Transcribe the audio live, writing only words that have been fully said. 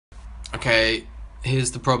Okay,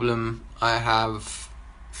 here's the problem. I have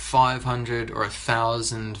 500 or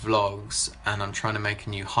 1,000 vlogs, and I'm trying to make a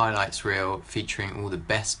new highlights reel featuring all the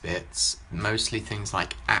best bits, mostly things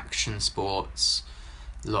like action sports,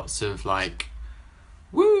 lots of like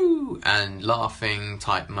woo and laughing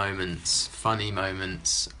type moments, funny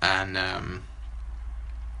moments, and I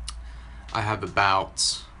have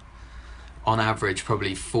about, on average,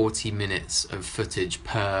 probably 40 minutes of footage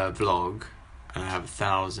per vlog, and I have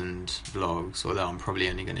 1,000 vlogs, although I'm probably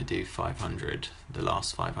only going to do 500, the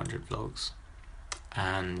last 500 vlogs.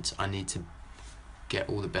 And I need to get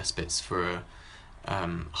all the best bits for a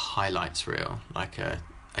highlights reel, like a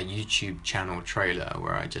YouTube channel trailer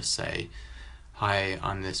where I just say, hi,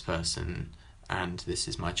 I'm this person, and this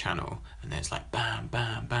is my channel, and there's like bam,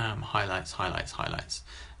 bam, bam, highlights, highlights, highlights.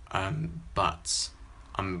 But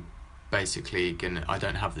I'm basically I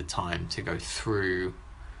don't have the time to go through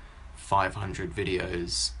 500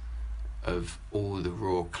 videos of all the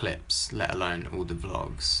raw clips, let alone all the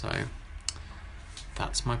vlogs. So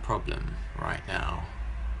that's my problem right now.